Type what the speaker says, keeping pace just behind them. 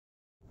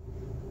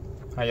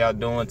How y'all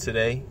doing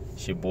today?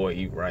 It's your boy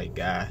Eat Right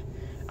Guy.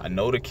 I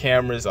know the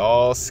camera's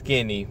all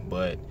skinny,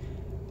 but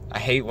I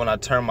hate when I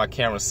turn my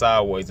camera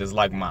sideways. It's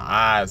like my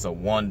eyes are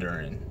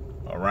wandering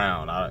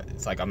around.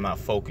 It's like I'm not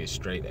focused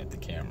straight at the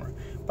camera.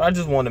 But I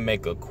just want to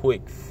make a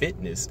quick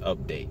fitness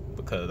update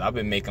because I've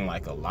been making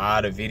like a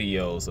lot of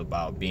videos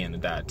about being a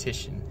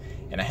dietitian,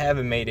 and I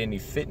haven't made any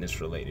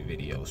fitness related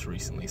videos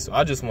recently. So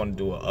I just want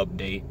to do an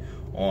update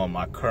on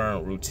my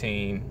current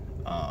routine.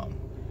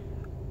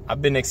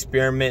 I've been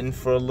experimenting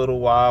for a little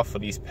while for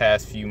these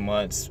past few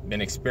months.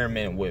 Been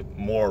experimenting with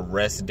more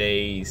rest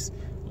days,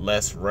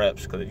 less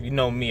reps, because if you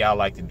know me, I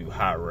like to do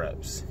high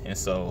reps. And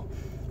so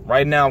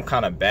right now I'm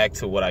kind of back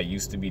to what I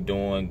used to be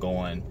doing,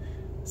 going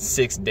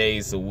 6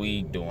 days a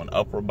week, doing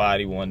upper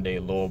body one day,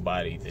 lower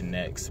body the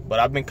next. But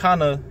I've been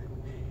kind of,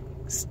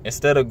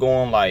 instead of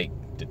going like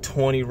the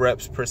 20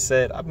 reps per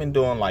set, I've been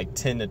doing like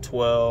 10 to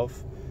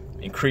 12,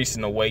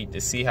 increasing the weight to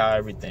see how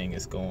everything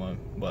is going.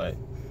 But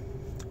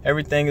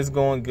everything is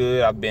going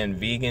good. I've been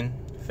vegan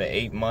for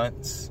 8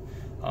 months.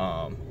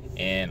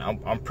 And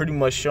I'm pretty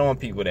much showing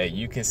people that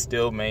you can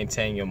still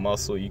maintain your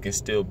muscle. You can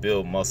still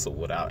build muscle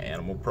without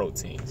animal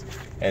proteins.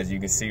 As you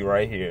can see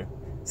right here,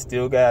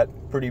 still got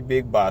pretty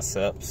big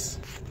biceps.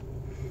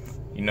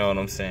 You know what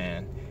I'm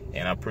saying?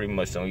 And I pretty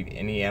much don't eat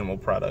any animal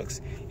products.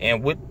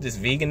 And with this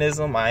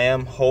veganism, I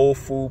am whole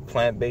food,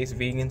 plant-based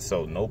vegan.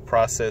 So no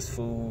processed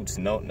foods,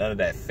 none of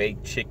that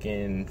fake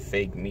chicken,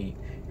 fake meat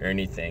or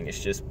anything.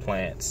 It's just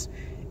plants.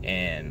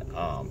 And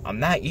I'm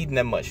not eating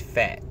that much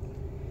fat.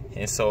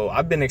 And so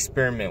I've been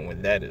experimenting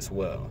with that as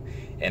well.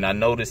 And I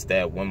noticed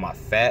that when my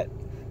fat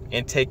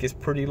intake is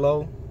pretty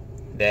low,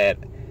 that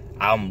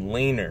I'm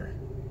leaner.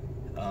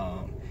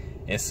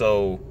 And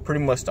so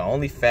pretty much the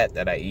only fat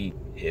that I eat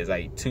is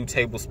I eat 2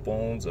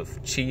 tablespoons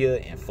of chia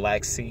and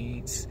flax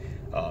seeds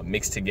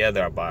mixed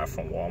together. I buy it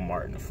from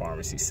Walmart in the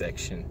pharmacy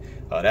section.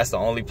 That's the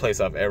only place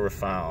I've ever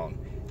found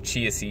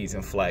chia seeds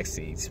and flax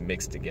seeds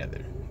mixed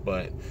together.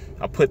 But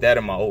I put that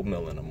in my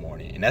oatmeal in the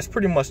morning, and that's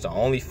pretty much the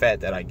only fat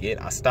that I get.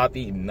 I stopped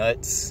eating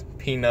nuts,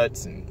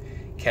 peanuts, and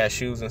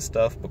cashews and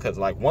stuff because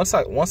like once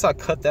I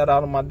cut that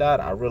out of my diet,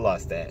 I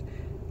realized that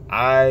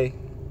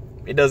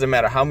it doesn't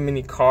matter how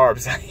many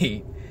carbs I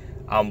eat,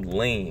 I'm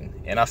lean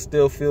and I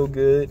still feel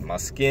good. My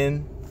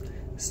skin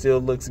still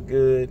looks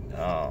good.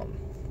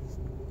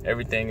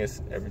 Everything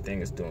is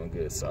doing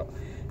good. So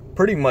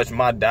pretty much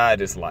my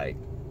diet is like,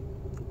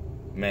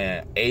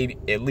 man,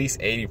 at least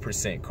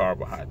 80%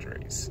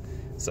 carbohydrates.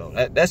 So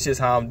that's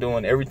just how I'm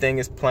doing. Everything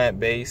is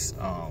plant-based.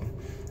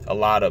 A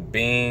lot of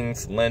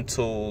beans,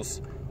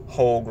 lentils,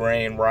 whole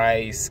grain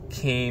rice,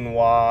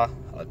 quinoa,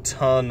 a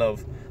ton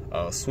of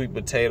sweet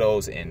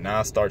potatoes and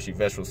non-starchy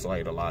vegetables. So I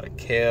eat a lot of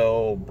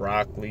kale,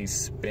 broccoli,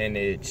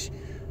 spinach,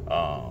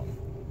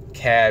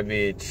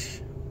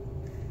 cabbage,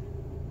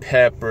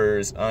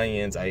 peppers,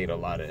 onions. I eat a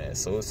lot of that.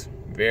 So it's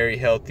very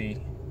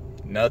healthy,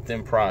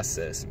 nothing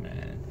processed, man.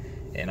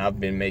 And I've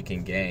been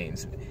making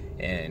gains,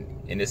 and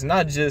it's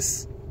not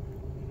just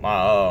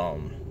my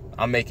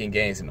I'm making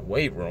gains in the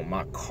weight room.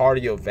 My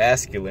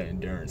cardiovascular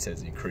endurance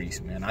has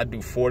increased, man. I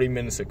do 40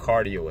 minutes of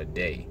cardio a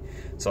day.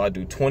 So I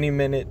do 20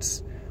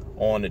 minutes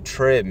on the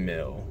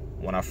treadmill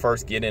when I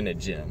first get in the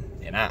gym,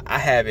 and I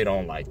have it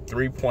on like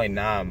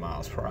 3.9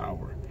 miles per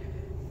hour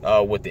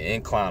with the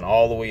incline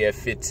all the way at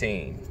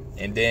 15.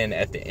 And then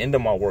at the end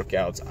of my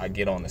workouts, I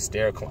get on the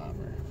stair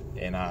climber,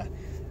 and I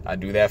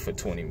do that for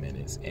 20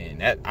 minutes,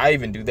 and I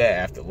even do that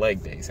after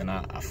leg days, and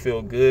I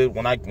feel good.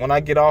 When I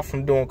get off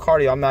from doing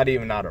cardio, I'm not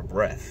even out of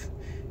breath.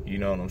 You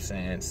know what I'm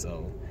saying?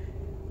 So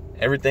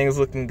everything is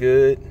looking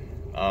good.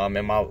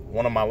 In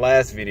one of my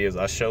last videos,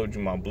 I showed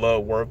you my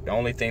blood work. The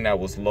only thing that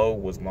was low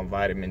was my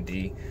vitamin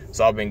D.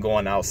 So I've been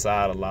going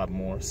outside a lot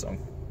more, so I'm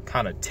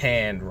kind of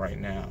tanned right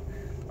now.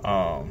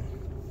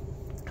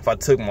 If I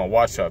took my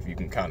watch off, you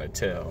can kind of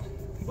tell,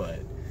 but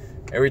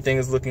everything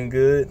is looking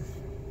good.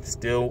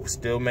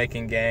 Still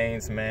making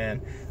gains,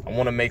 man. I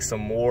want to make some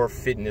more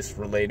fitness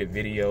related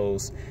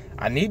videos.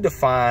 I need to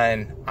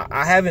find,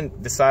 I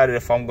haven't decided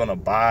if I want to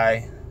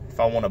buy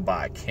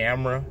a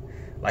camera,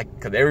 like,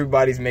 because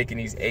everybody's making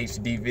these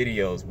HD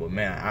videos, but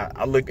man,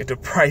 I look at the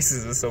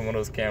prices of some of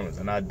those cameras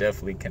and I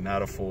definitely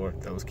cannot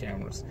afford those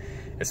cameras,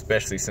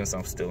 especially since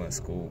I'm still in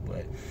school.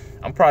 But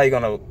I'm probably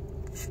gonna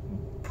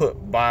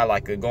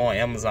go on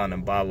Amazon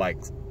and buy like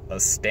a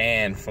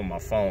stand for my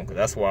phone, because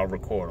that's where I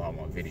record all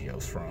my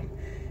videos from,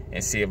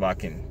 and see if I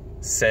can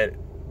set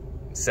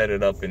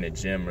it up in the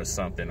gym or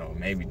something, or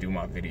maybe do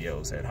my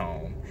videos at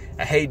home.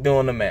 I hate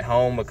doing them at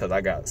home because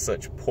I got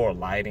such poor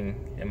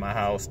lighting in my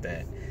house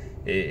that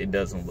it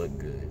doesn't look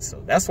good.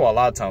 So that's why a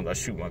lot of times I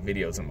shoot my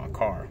videos in my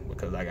car,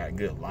 because I got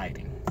good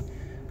lighting.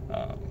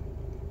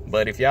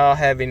 But if y'all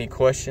have any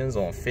questions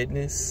on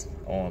fitness,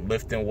 on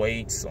lifting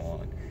weights,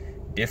 on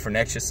different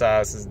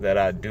exercises that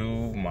I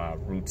do, my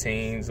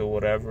routines or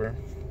whatever,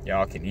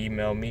 y'all can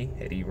email me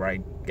at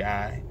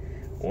eatrightguy,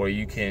 or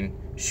you can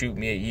shoot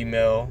me an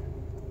email,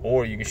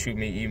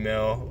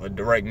 a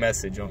direct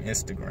message on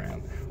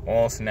Instagram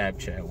or on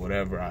Snapchat,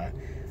 whatever.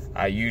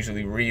 I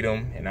usually read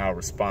them and I'll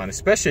respond.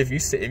 Especially if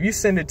you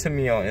send it to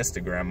me on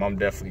Instagram, I'm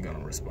definitely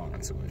gonna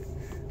respond to it.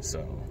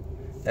 So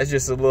that's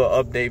just a little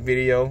update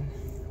video.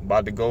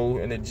 About to go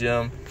in the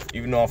gym.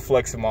 Even though I'm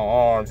flexing my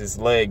arms, it's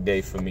leg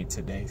day for me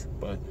today.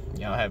 But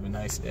y'all have a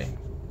nice day.